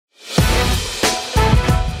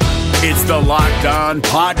It's the Locked On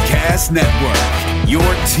Podcast Network, your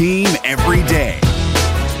team every day.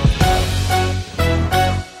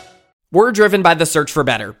 We're driven by the search for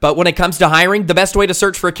better, but when it comes to hiring, the best way to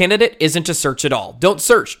search for a candidate isn't to search at all. Don't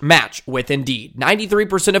search, match with Indeed.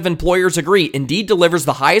 93% of employers agree Indeed delivers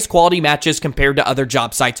the highest quality matches compared to other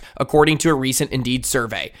job sites, according to a recent Indeed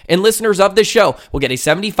survey. And listeners of this show will get a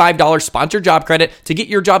 $75 sponsored job credit to get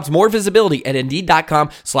your jobs more visibility at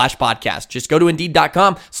Indeed.com/podcast. Just go to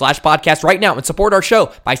Indeed.com/podcast right now and support our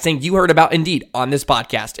show by saying you heard about Indeed on this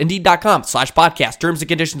podcast. Indeed.com/podcast. Terms and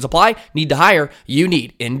conditions apply. Need to hire? You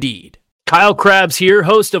need Indeed. Kyle Krabs here,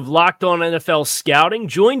 host of Locked On NFL Scouting.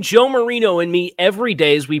 Join Joe Marino and me every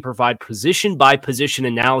day as we provide position-by-position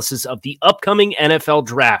analysis of the upcoming NFL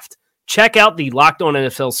Draft. Check out the Locked On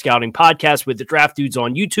NFL Scouting podcast with the Draft Dudes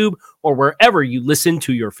on YouTube or wherever you listen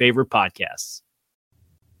to your favorite podcasts.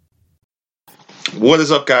 What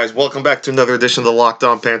is up, guys? Welcome back to another edition of the Locked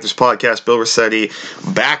On Panthers podcast. Bill Rossetti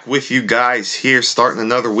back with you guys here, starting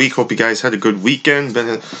another week. Hope you guys had a good weekend. Been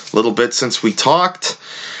a little bit since we talked.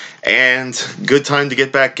 And good time to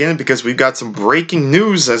get back in because we've got some breaking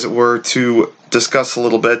news, as it were, to discuss a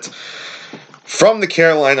little bit from the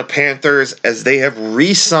Carolina Panthers as they have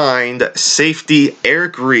re-signed safety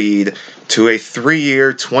Eric Reid to a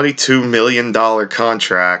 3-year, $22 million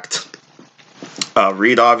contract.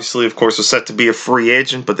 Reid, obviously, of course, was set to be a free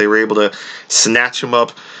agent, but they were able to snatch him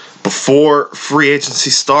up before free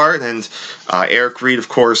agency start. And Eric Reid, of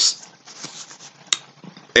course,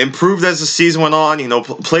 improved as the season went on,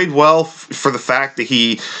 played well for the fact that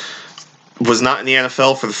he was not in the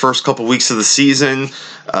NFL for the first couple weeks of the season.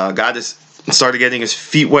 Started getting his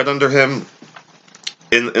feet wet under him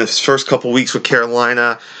in his first couple weeks with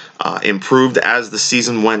Carolina. Improved as the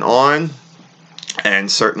season went on, and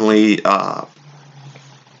certainly was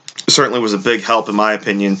a big help, in my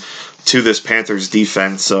opinion, to this Panthers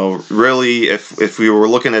defense. So really, if we were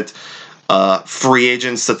looking at free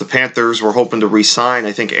agents that the Panthers were hoping to re-sign,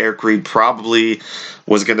 I think Eric Reid probably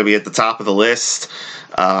was going to be at the top of the list.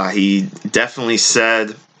 He definitely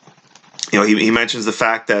said, he mentions the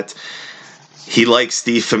fact that he likes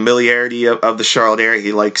the familiarity of the Charlotte area.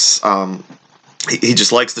 He likes, he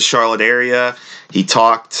just likes the Charlotte area. He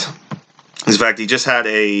talked, in fact, he just had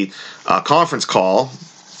a conference call,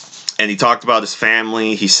 and he talked about his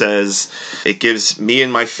family. He says, "It gives me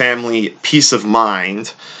and my family peace of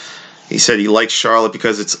mind." He said he likes Charlotte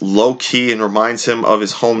because it's low-key and reminds him of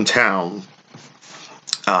his hometown.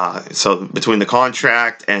 So between the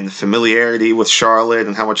contract and the familiarity with Charlotte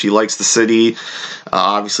and how much he likes the city,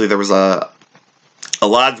 obviously there was a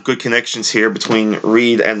lot of good connections here between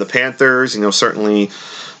Reid and the Panthers. Certainly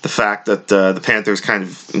the fact that the Panthers kind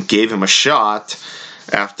of gave him a shot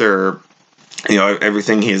after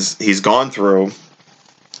everything he's gone through,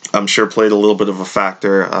 I'm sure played a little bit of a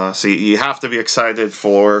factor. So you have to be excited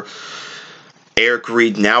for Eric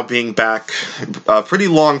Reid now being back pretty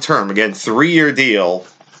long term. Again, 3-year deal.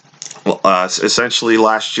 Essentially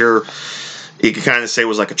last year, you could kind of say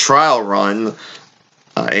was like a trial run,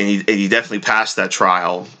 and he definitely passed that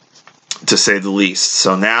trial, to say the least.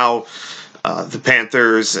 So now the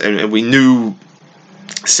Panthers, and we knew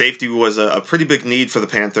safety was a pretty big need for the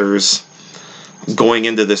Panthers going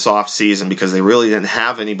into this offseason because they really didn't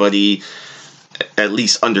have anybody, at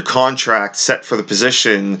least under contract, set for the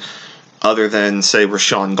position other than, say,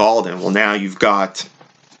 Rashawn Golden. Well, now you've got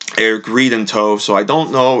Eric Reid in tow, so I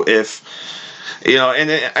don't know if,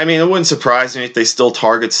 it wouldn't surprise me if they still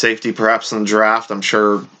target safety perhaps in the draft. I'm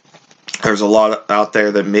sure there's a lot out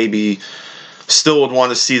there that maybe still would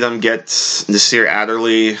want to see them get Nasir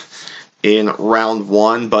Adderley in round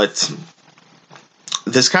 1, but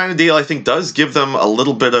this kind of deal, I think, does give them a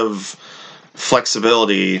little bit of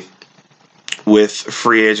flexibility with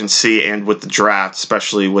free agency and with the draft,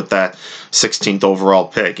 especially with that 16th overall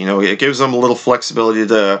pick. It gives them a little flexibility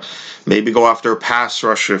to maybe go after a pass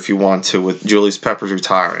rusher if you want to, with Julius Peppers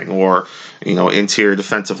retiring, or, interior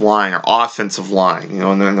defensive line or offensive line,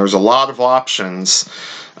 and then there's a lot of options.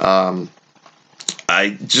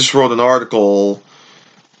 I just wrote an article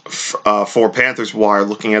for Panthers Wire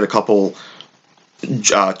looking at a couple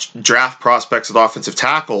draft prospects at offensive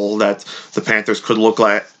tackle that the Panthers could look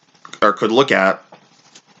at,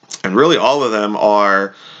 and really all of them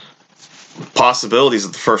are possibilities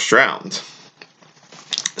of the first round.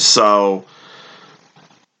 So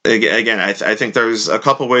again, I think there's a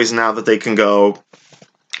couple ways now that they can go,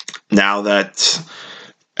 now that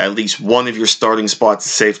at least one of your starting spots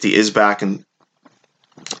at safety is back in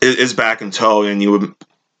tow, and you would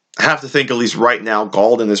have to think, at least right now,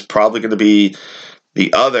 Golden is probably going to be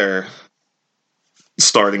the other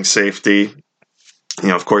starting safety.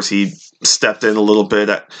 Of course, he stepped in a little bit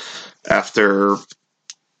after,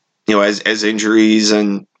 as injuries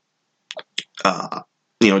and,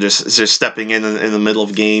 just stepping in the middle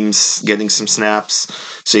of games, getting some snaps.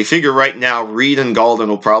 So you figure right now, Reid and Gaulden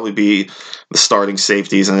will probably be the starting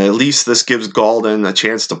safeties, and at least this gives Gaulden a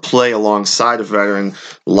chance to play alongside a veteran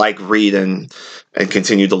like Reid and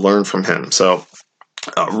continue to learn from him. So,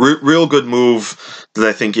 real good move that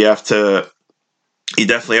I think you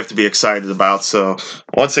definitely have to be excited about. So,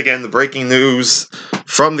 once again, the breaking news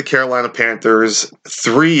from the Carolina Panthers: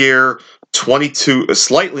 3-year,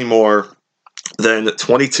 slightly more than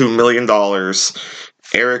 $22 million.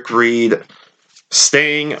 Eric Reid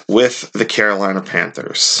staying with the Carolina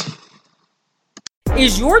Panthers.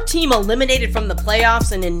 Is your team eliminated from the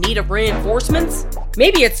playoffs and in need of reinforcements?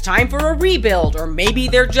 Maybe it's time for a rebuild, or maybe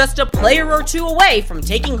they're just a player or two away from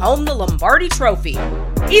taking home the Lombardi Trophy.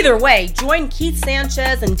 Either way, join Keith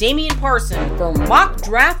Sanchez and Damian Parson for Mock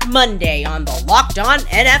Draft Monday on the Locked On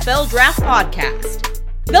NFL Draft Podcast.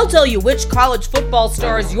 They'll tell you which college football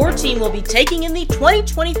stars your team will be taking in the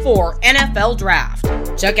 2024 NFL Draft.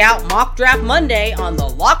 Check out Mock Draft Monday on the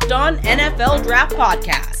Locked On NFL Draft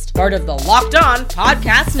Podcast, part of the Locked On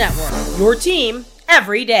Podcast Network, your team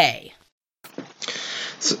every day.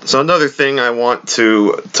 So another thing I want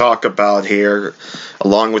to talk about here,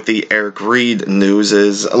 along with the Eric Reid news,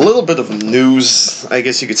 is a little bit of news, I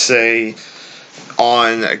guess you could say,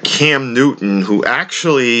 on Cam Newton, who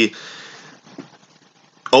actually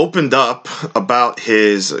opened up about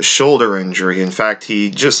his shoulder injury. In fact, he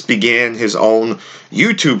just began his own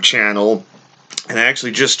YouTube channel, and I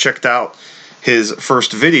actually just checked out his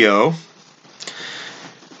first video,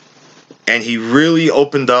 and he really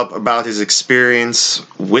opened up about his experience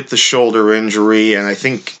with the shoulder injury, and I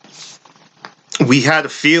think we had a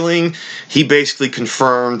feeling. He basically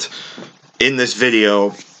confirmed in this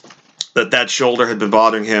video that shoulder had been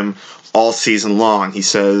bothering him all season long. He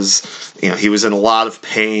says, he was in a lot of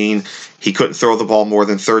pain. He couldn't throw the ball more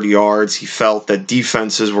than 30 yards. He felt that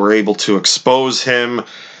defenses were able to expose him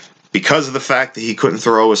because of the fact that he couldn't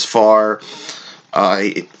throw as far.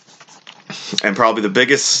 And probably the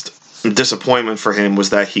biggest disappointment for him was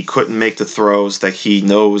that he couldn't make the throws that he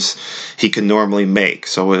knows he can normally make.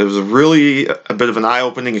 So it was really a bit of an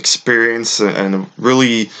eye-opening experience and a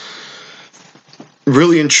really,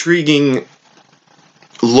 really intriguing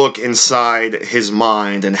look inside his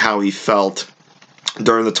mind and how he felt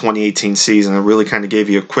during the 2018 season. It really kind of gave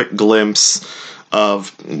you a quick glimpse of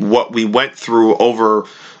what we went through over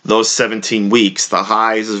those 17 weeks. The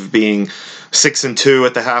highs of being 6-2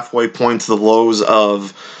 at the halfway point to the lows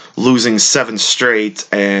of losing 7 straight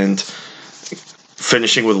and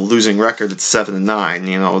finishing with a losing record at 7-9.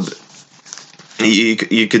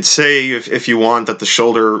 You could say, if you want, that the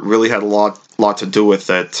shoulder really had a lot to do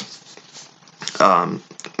with it.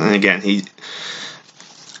 And again, he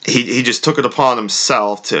just took it upon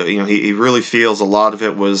himself to, he really feels a lot of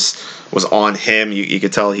it was on him. You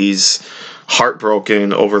could tell he's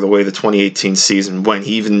heartbroken over the way the 2018 season went.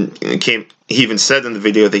 He even said in the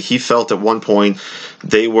video that he felt at one point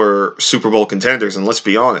they were Super Bowl contenders, and let's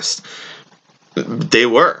be honest, they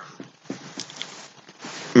were.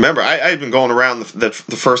 Remember, I had been going around the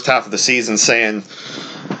first half of the season saying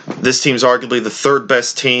this team's arguably the third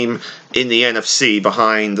best team in the NFC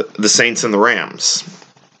behind the Saints and the Rams.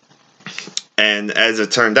 And as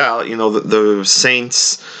it turned out, the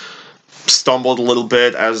Saints stumbled a little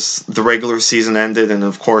bit as the regular season ended, and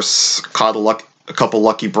of course caught a couple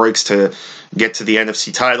lucky breaks to get to the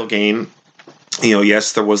NFC title game.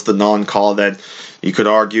 Yes, there was the non-call that you could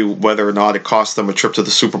argue whether or not it cost them a trip to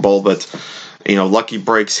the Super Bowl, but lucky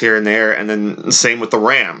breaks here and there. And then same with the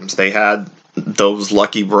Rams. They had those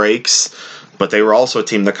lucky breaks, but they were also a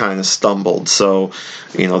team that kind of stumbled. So,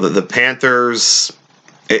 the Panthers,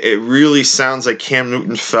 it really sounds like Cam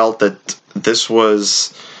Newton felt that this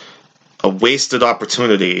was a wasted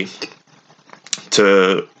opportunity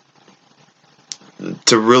to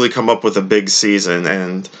really come up with a big season,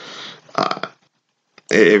 and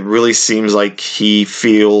it really seems like he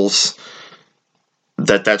feels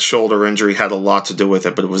that shoulder injury had a lot to do with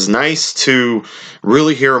it. But it was nice to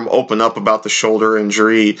really hear him open up about the shoulder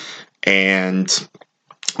injury, and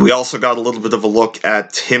we also got a little bit of a look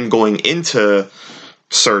at him going into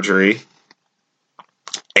surgery,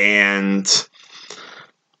 and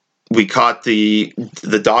we caught the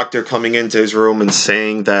doctor coming into his room and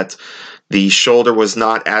saying that the shoulder was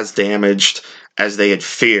not as damaged as they had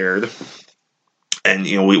feared. And,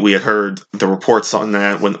 we had heard the reports on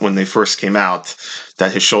that when they first came out,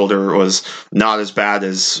 that his shoulder was not as bad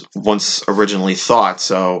as once originally thought.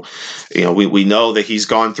 So, we know that he's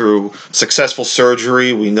gone through successful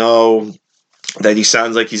surgery. We know that he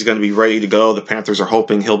sounds like he's going to be ready to go. The Panthers are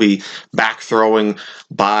hoping he'll be back throwing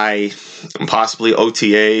by possibly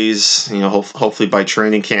OTAs, hopefully by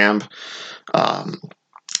training camp.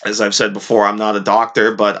 As I've said before, I'm not a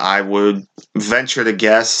doctor, but I would venture to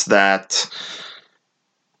guess that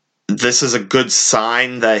this is a good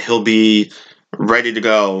sign that he'll be ready to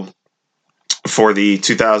go for the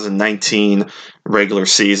 2019 regular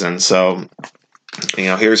season. So,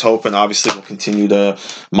 here's hoping. Obviously, we'll continue to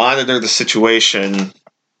monitor the situation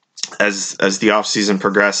as the offseason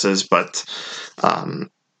progresses. But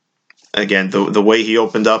again, the way he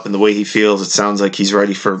opened up and the way he feels, it sounds like he's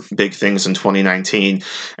ready for big things in 2019.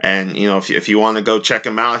 And, if you want to go check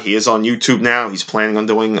him out, he is on YouTube now. He's planning on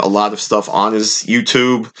doing a lot of stuff on his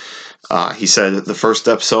YouTube. He said the first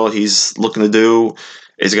episode he's looking to do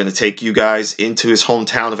is going to take you guys into his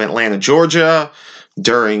hometown of Atlanta, Georgia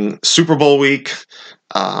during Super Bowl week,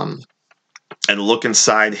 and look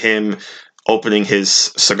inside him opening his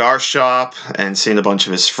cigar shop and seeing a bunch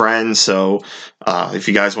of his friends. So if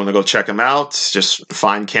you guys want to go check him out, just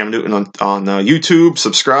find Cam Newton on YouTube,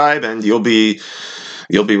 subscribe, and you'll be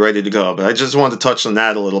ready to go. But I just wanted to touch on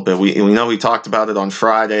that a little bit. We know we talked about it on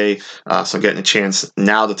Friday, so I'm getting a chance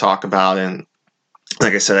now to talk about it. And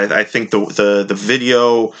like I said, I think the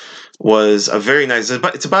video was a very nice.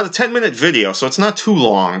 It's about a 10-minute video, so it's not too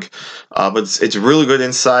long, but it's really good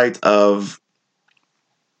insight of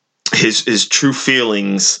his true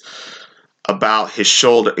feelings about his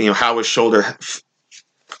shoulder. How his shoulder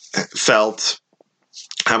felt,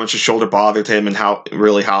 how much his shoulder bothered him, and how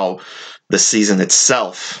the season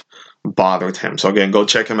itself bothered him. So again, go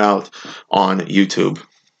check him out on YouTube.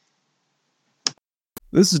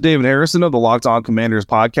 This is David Harrison of the Locked On Commanders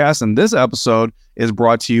podcast, and this episode is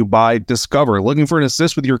brought to you by Discover. Looking for an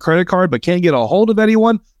assist with your credit card but can't get a hold of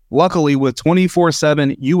anyone? Luckily, with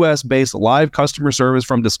 24/7 U.S.-based live customer service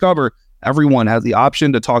from Discover, everyone has the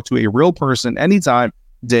option to talk to a real person anytime,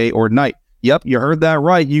 day or night. Yep, you heard that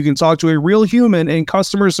right. You can talk to a real human in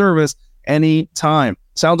customer service anytime.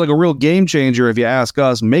 Sounds like a real game changer if you ask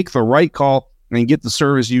us. Make the right call and get the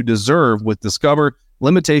service you deserve with Discover.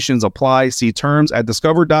 Limitations apply. See terms at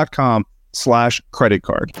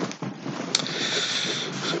discover.com/creditcard.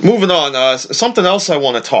 Moving on, something else I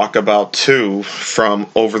want to talk about too from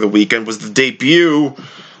over the weekend was the debut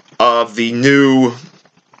of the new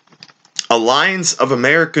Alliance of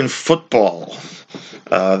American Football.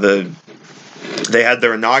 They had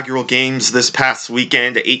their inaugural games this past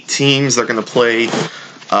weekend. 8 teams. They're going to play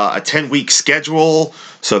a 10-week schedule,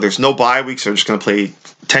 so there's no bye weeks. They're just going to play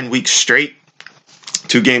 10 weeks straight.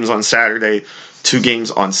 2 games on Saturday, 2 games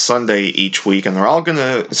on Sunday each week, and they're all going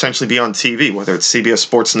to essentially be on TV, whether it's CBS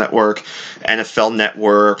Sports Network, NFL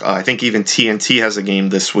Network, I think even TNT has a game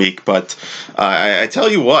this week. But I tell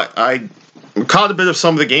you what, I caught a bit of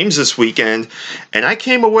some of the games this weekend, and I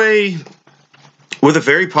came away with a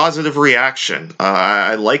very positive reaction.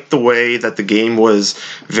 I liked the way that the game was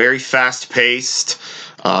very fast-paced.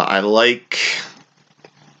 I like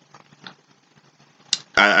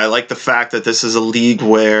the fact that this is a league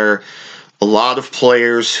where a lot of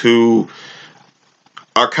players who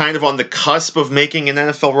are kind of on the cusp of making an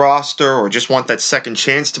NFL roster or just want that second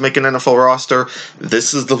chance to make an NFL roster,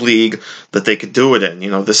 this is the league that they could do it in.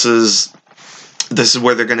 This is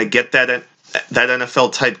where they're going to get that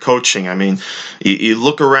NFL type coaching. I mean, you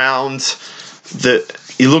look around the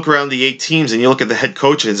 8 teams and you look at the head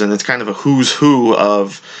coaches, and it's kind of a who's who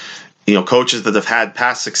of coaches that have had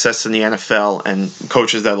past success in the NFL and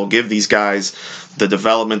coaches that will give these guys the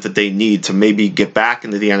development that they need to maybe get back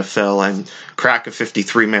into the NFL and crack a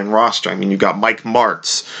 53-man roster. I mean, you've got Mike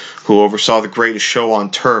Martz, who oversaw the greatest show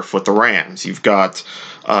on turf with the Rams. You've got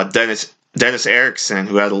Dennis Erickson,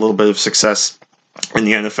 who had a little bit of success in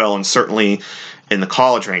the NFL and certainly in the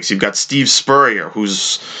college ranks. You've got Steve Spurrier,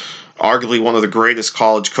 who's arguably one of the greatest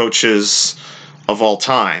college coaches of all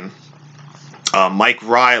time. Mike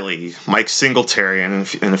Riley, Mike Singletary, and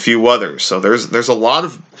a few others. So there's a lot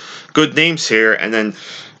of good names here. And then,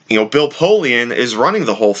 Bill Polian is running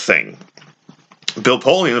the whole thing. Bill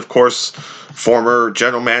Polian, of course, former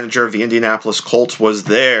general manager of the Indianapolis Colts, was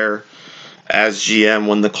there as GM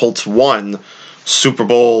when the Colts won Super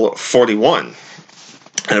Bowl 41.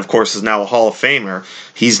 And, of course, is now a Hall of Famer.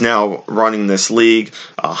 He's now running this league.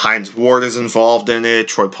 Hines Ward is involved in it.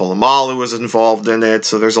 Troy Polamalu is involved in it.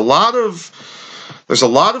 So there's a lot of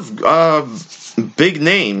big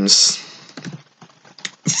names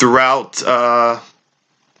throughout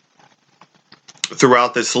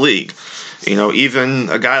this league. Even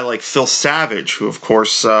a guy like Phil Savage, who, of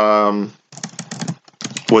course, was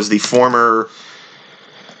the former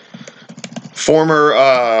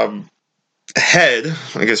head,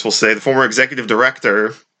 I guess we'll say, the former executive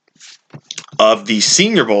director of the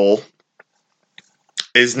Senior Bowl,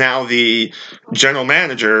 is now the general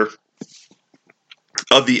manager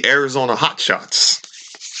of the Arizona Hotshots.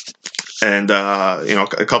 And,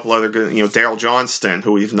 a couple other good, Daryl Johnston,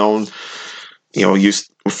 who we've known,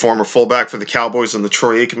 former fullback for the Cowboys in the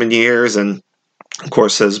Troy Aikman years, and of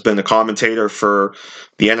course has been a commentator for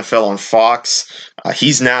the NFL on Fox.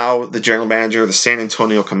 He's now the general manager of the San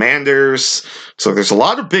Antonio Commanders. So there's a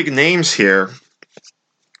lot of big names here.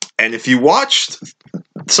 And if you watched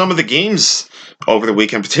some of the games over the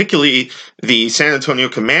weekend, particularly the San Antonio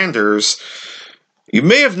Commanders, you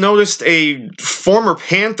may have noticed a former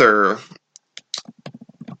Panther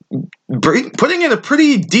putting in a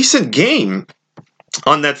pretty decent game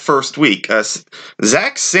on that first week.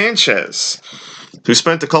 Zach Sanchez, who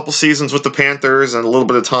spent a couple seasons with the Panthers and a little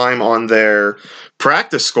bit of time on their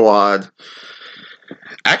practice squad,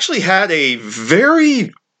 actually had a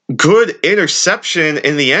very good interception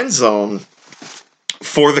in the end zone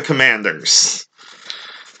for the Commanders.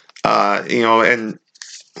 I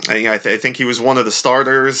think he was one of the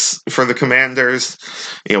starters for the Commanders.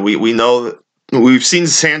 We know we've seen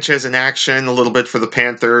Sanchez in action a little bit for the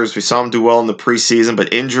Panthers. We saw him do well in the preseason,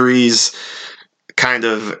 but injuries kind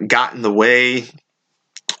of got in the way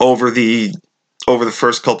over the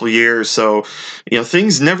first couple of years. So,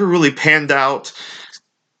 things never really panned out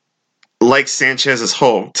like Sanchez has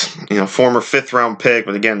hoped. Former 5th-round pick,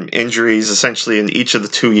 but again, injuries essentially in each of the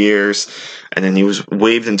 2 years. And then he was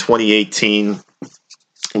waived in 2018.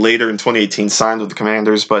 Later in 2018, signed with the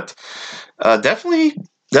Commanders, but definitely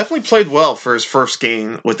played well for his first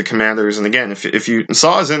game with the Commanders. And again, if you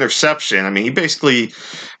saw his interception, he basically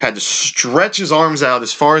had to stretch his arms out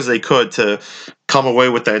as far as they could to come away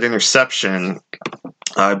with that interception.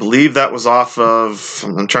 I believe that was off of,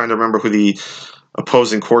 I'm trying to remember who the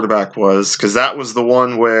opposing quarterback was, because that was the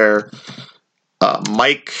one where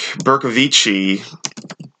Mike Bercovici,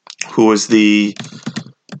 who was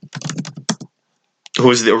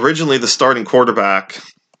originally the starting quarterback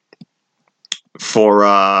for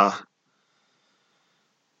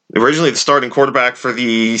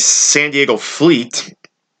the San Diego Fleet,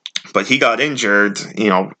 but he got injured.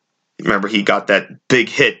 Remember he got that big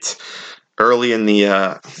hit early in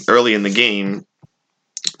the game.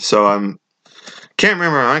 So can't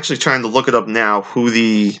remember. I'm actually trying to look it up now who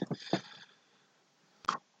the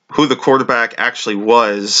quarterback actually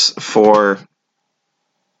was for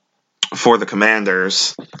the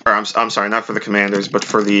Commanders. Or I'm sorry, not for the Commanders, but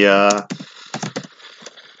for the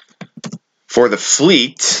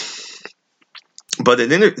Fleet. But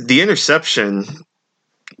the interception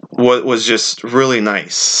was just really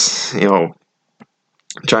nice.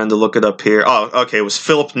 Trying to look it up here. Oh, okay, it was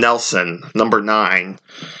Philip Nelson, number 9,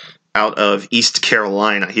 out of East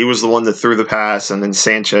Carolina. He was the one that threw the pass, and then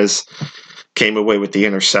Sanchez came away with the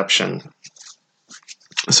interception.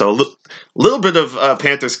 So a little bit of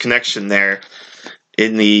Panthers connection there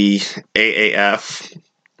in the AAF.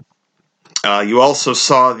 You also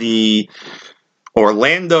saw the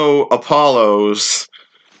Orlando Apollos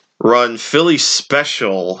run Philly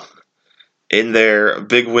Special in their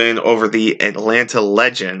big win over the Atlanta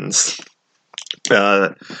Legends.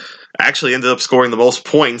 Actually ended up scoring the most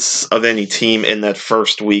points of any team in that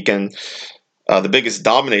first weekend. The biggest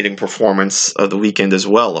dominating performance of the weekend as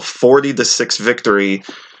well, a 40-6 victory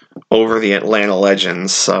over the Atlanta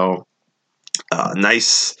Legends. So,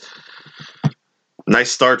 nice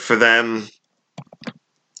start for them.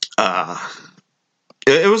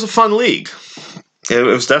 It was a fun league. It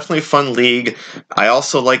was definitely a fun league. I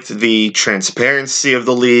also liked the transparency of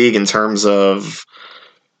the league in terms of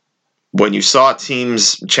when you saw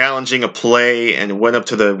teams challenging a play and went up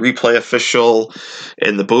to the replay official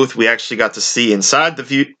in the booth. We actually got to see inside the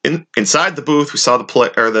booth. We saw the play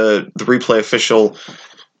or the replay official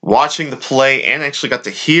watching the play, and actually got to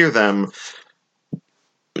hear them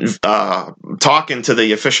talking to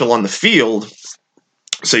the official on the field.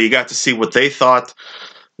 So you got to see what they thought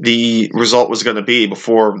the result was going to be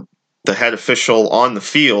before the head official on the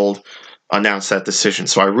field announced that decision.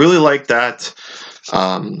 So I really like that.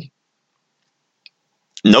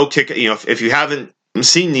 No kick. If you haven't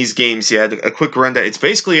seen these games yet, a quick rundown. It's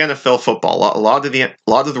basically NFL football. A lot of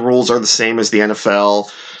the rules are the same as the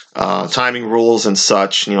NFL. Timing rules and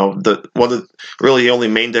such. The only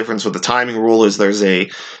main difference with the timing rule is there's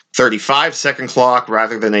a 35-second clock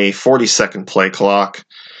rather than a 40-second play clock.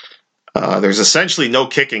 There's essentially no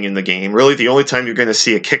kicking in the game. Really, the only time you're going to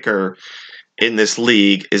see a kicker in this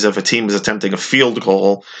league is if a team is attempting a field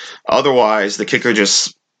goal. Otherwise, the kicker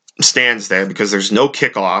just stands there because there's no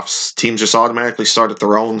kickoffs. Teams just automatically start at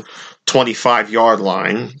their own 25-yard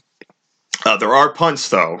line. There are punts,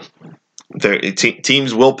 though.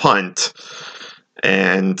 Teams will punt,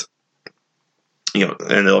 and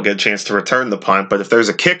they'll get a chance to return the punt. But if there's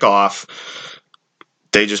a kickoff,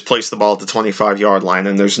 they just place the ball at the 25-yard line,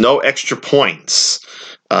 and there's no extra points.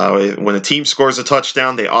 When a team scores a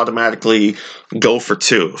touchdown, they automatically go for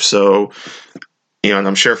 2. So, and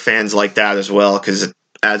I'm sure fans like that as well because it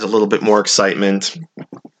adds a little bit more excitement.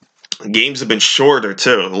 Games have been shorter,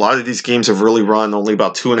 too. A lot of these games have really run only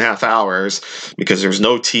about 2.5 hours because there's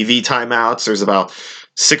no TV timeouts. There's about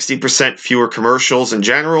 60% fewer commercials in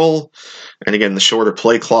general. And again, the shorter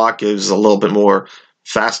play clock gives a little bit more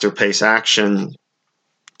faster-paced action.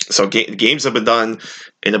 So games have been done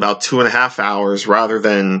in about 2.5 hours rather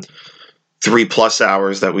than 3+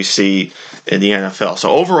 hours that we see in the NFL. So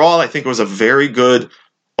overall, I think it was a very good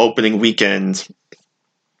opening weekend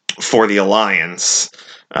for the Alliance.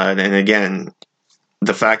 And again,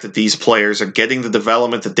 the fact that these players are getting the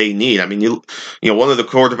development that they need. I mean, one of the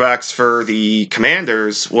quarterbacks for the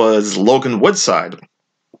Commanders was Logan Woodside,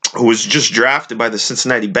 who was just drafted by the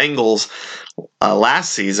Cincinnati Bengals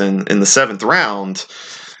last season in the 7th round.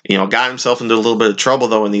 Got himself into a little bit of trouble,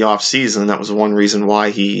 though, in the offseason. That was one reason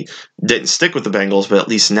why he didn't stick with the Bengals, but at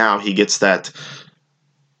least now he gets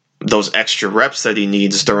those extra reps that he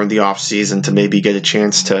needs during the offseason to maybe get a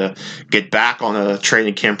chance to get back on a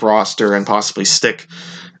training camp roster and possibly stick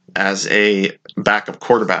as a backup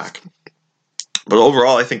quarterback. But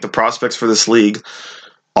overall, I think the prospects for this league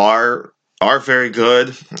are very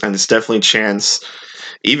good, and it's definitely a chance,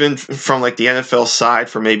 even from like the NFL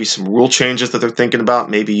side, for maybe some rule changes that they're thinking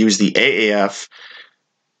about. Maybe use the AAF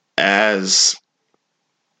as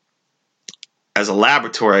a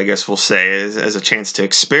laboratory, I guess we'll say, as a chance to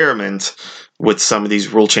experiment with some of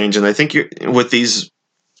these rule changes. And I think with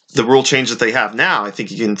the rule change that they have now, I think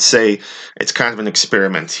you can say it's kind of an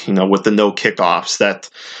experiment, with the no kickoffs that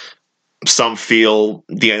some feel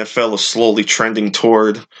the NFL is slowly trending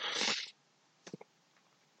toward,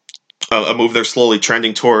 a move they're slowly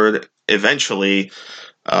trending toward eventually.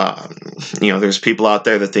 There's people out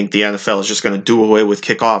there that think the NFL is just going to do away with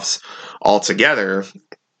kickoffs altogether.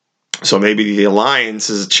 So maybe the Alliance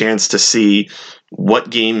is a chance to see what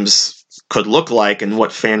games could look like and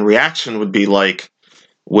what fan reaction would be like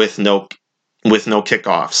with no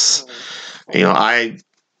kickoffs.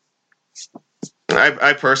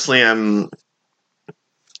 I personally am.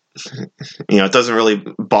 It doesn't really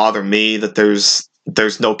bother me that there's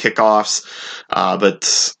no kickoffs,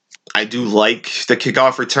 but I do like the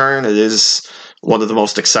kickoff return. It is one of the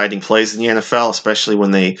most exciting plays in the NFL, especially when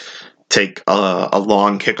they take a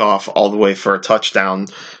long kickoff all the way for a touchdown.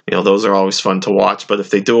 Those are always fun to watch. But if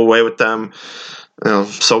they do away with them,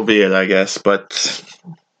 so be it, I guess. But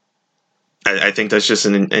I think that's just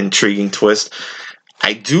an intriguing twist.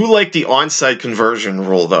 I do like the onside conversion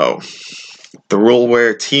rule, though. The rule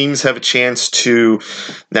where teams have a chance to.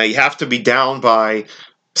 Now you have to be down by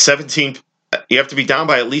 17. You have to be down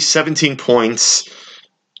by at least 17 points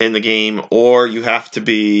in the game, or you have to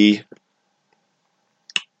be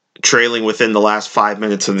trailing within the last 5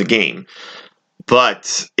 minutes of the game.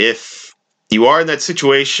 But if you are in that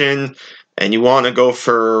situation and you want to go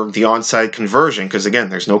for the onside conversion, because again,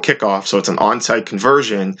 there's no kickoff, so it's an onside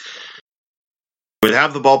conversion, you would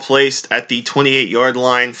have the ball placed at the 28-yard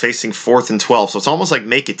line facing 4th and 12. So it's almost like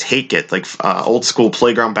make it take it, like old school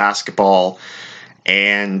playground basketball.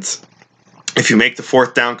 And if you make the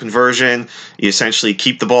 4th down conversion, you essentially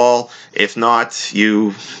keep the ball. If not,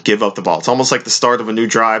 you give up the ball. It's almost like the start of a new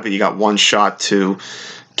drive, but you got one shot to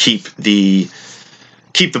keep the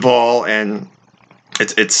ball, and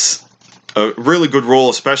it's a really good rule,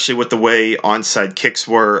 especially with the way onside kicks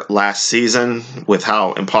were last season, with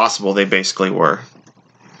how impossible they basically were.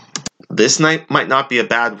 This might not be a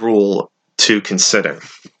bad rule to consider.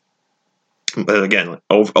 But again,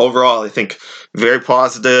 overall, I think very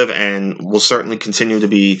positive, and we'll certainly continue to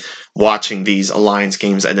be watching these Alliance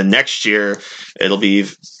games. And then next year, it'll be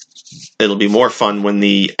more fun when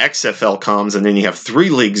the XFL comes, and then you have 3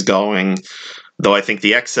 leagues going. Though I think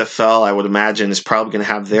the XFL, I would imagine, is probably going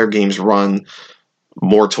to have their games run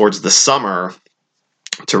more towards the summer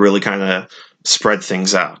to really kind of spread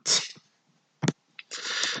things out.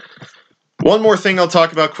 One more thing I'll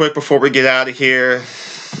talk about quick before we get out of here.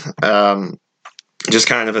 Just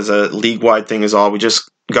kind of as a league-wide thing is all. We just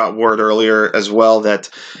got word earlier as well that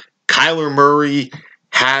Kyler Murray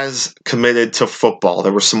has committed to football.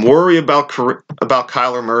 There was some worry about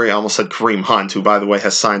Kyler Murray. I almost said Kareem Hunt, who, by the way,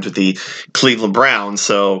 has signed with the Cleveland Browns.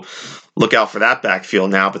 So look out for that backfield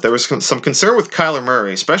now. But there was some concern with Kyler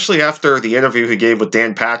Murray, especially after the interview he gave with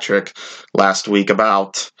Dan Patrick last week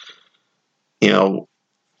about,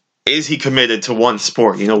 is he committed to one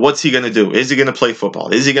sport? What's he going to do? Is he going to play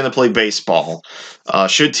football? Is he going to play baseball?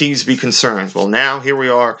 Should teams be concerned? Well, now here we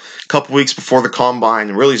are a couple weeks before the combine,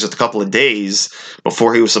 and really just a couple of days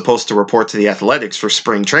before he was supposed to report to the Athletics for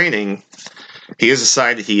spring training. He has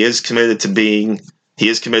decided he is committed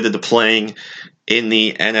to playing in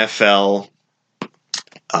the NFL.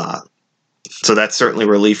 So that's certainly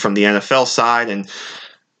relief from the NFL side. And,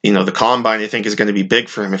 the combine, I think, is going to be big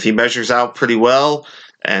for him. If he measures out pretty well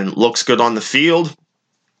and looks good on the field,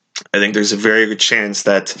 I think there's a very good chance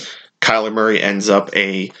that Kyler Murray ends up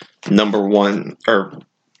a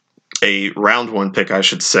round one pick, I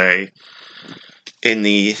should say, in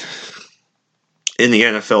the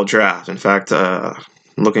NFL draft. In fact,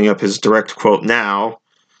 looking up his direct quote now,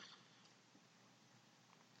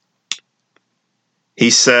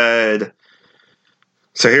 he said,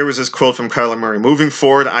 so here was his quote from Kyler Murray. "Moving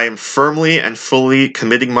forward, I am firmly and fully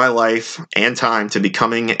committing my life and time to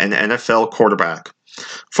becoming an NFL quarterback.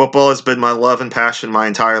 Football has been my love and passion my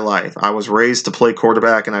entire life. I was raised to play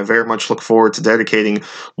quarterback, and I very much look forward to dedicating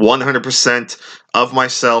 100% of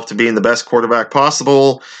myself to being the best quarterback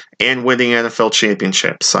possible and winning NFL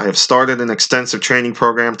championships. I have started an extensive training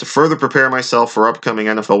program to further prepare myself for upcoming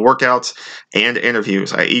NFL workouts and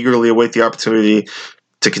interviews. I eagerly await the opportunity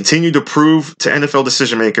to continue to prove to NFL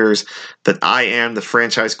decision makers that I am the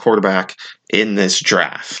franchise quarterback in this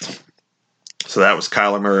draft." So that was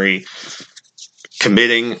Kyler Murray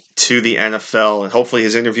committing to the NFL, and hopefully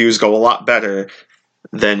his interviews go a lot better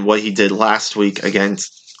than what he did last week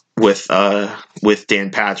with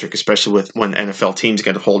Dan Patrick, especially when NFL teams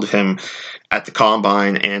get a hold of him at the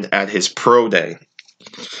combine and at his pro day.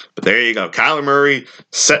 But there you go, Kyler Murray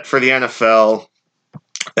set for the NFL,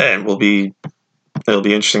 and it'll be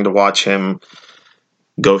interesting to watch him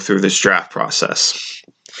go through this draft process.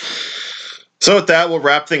 So with that, we'll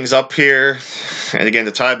wrap things up here. And again,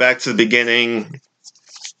 to tie back to the beginning,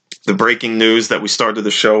 the breaking news that we started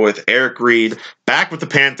the show with, Eric Reid back with the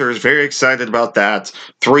Panthers. Very excited about that.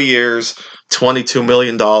 3 years, $22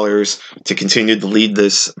 million to continue to lead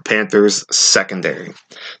this Panthers secondary.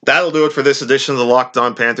 That'll do it for this edition of the Locked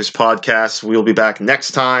On Panthers podcast. We'll be back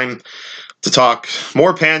next time to talk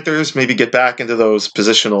more Panthers, maybe get back into those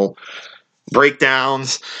positional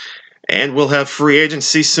breakdowns. And we'll have free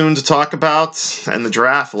agency soon to talk about, and the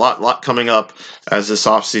draft. A lot coming up as this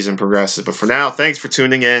offseason progresses. But for now, thanks for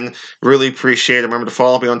tuning in. Really appreciate it. Remember to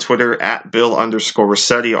follow me on Twitter at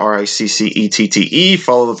Bill_Riccetti, RICCETTE.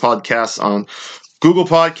 Follow the podcast on Google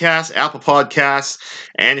Podcasts, Apple Podcasts,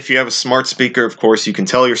 and if you have a smart speaker, of course, you can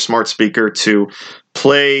tell your smart speaker to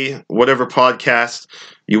play whatever podcast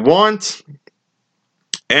you want.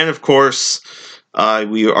 And of course,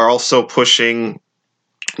 we are also pushing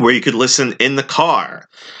where you could listen in the car.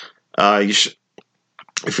 If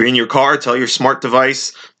you're in your car, tell your smart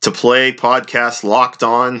device to play podcast Locked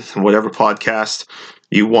On, whatever podcast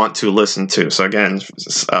you want to listen to. So again,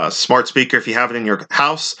 smart speaker, if you have it in your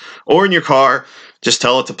house or in your car, just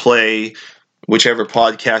tell it to play whichever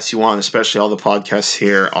podcast you want, especially all the podcasts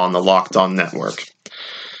here on the Locked On Network.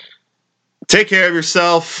 Take care of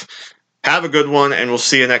yourself. Have a good one, and we'll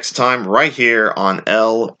see you next time right here on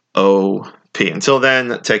LOP. Until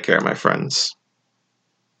then, take care, my friends.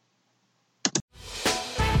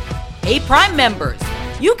 Hey, Prime members,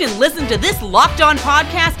 you can listen to this Locked On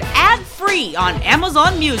podcast ad-free on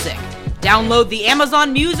Amazon Music. Download the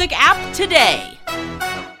Amazon Music app today.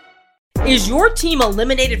 Is your team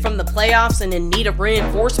eliminated from the playoffs and in need of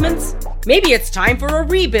reinforcements? Maybe it's time for a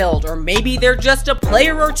rebuild, or maybe they're just a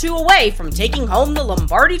player or two away from taking home the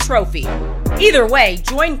Lombardi Trophy. Either way,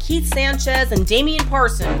 join Keith Sanchez and Damian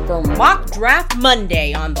Parson for Mock Draft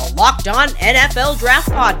Monday on the Locked On NFL Draft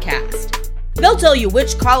Podcast. They'll tell you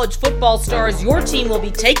which college football stars your team will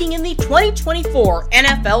be taking in the 2024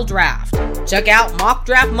 NFL Draft. Check out Mock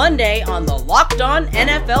Draft Monday on the Locked On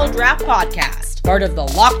NFL Draft Podcast, part of the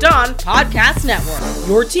Locked On Podcast Network.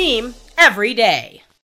 Your team every day.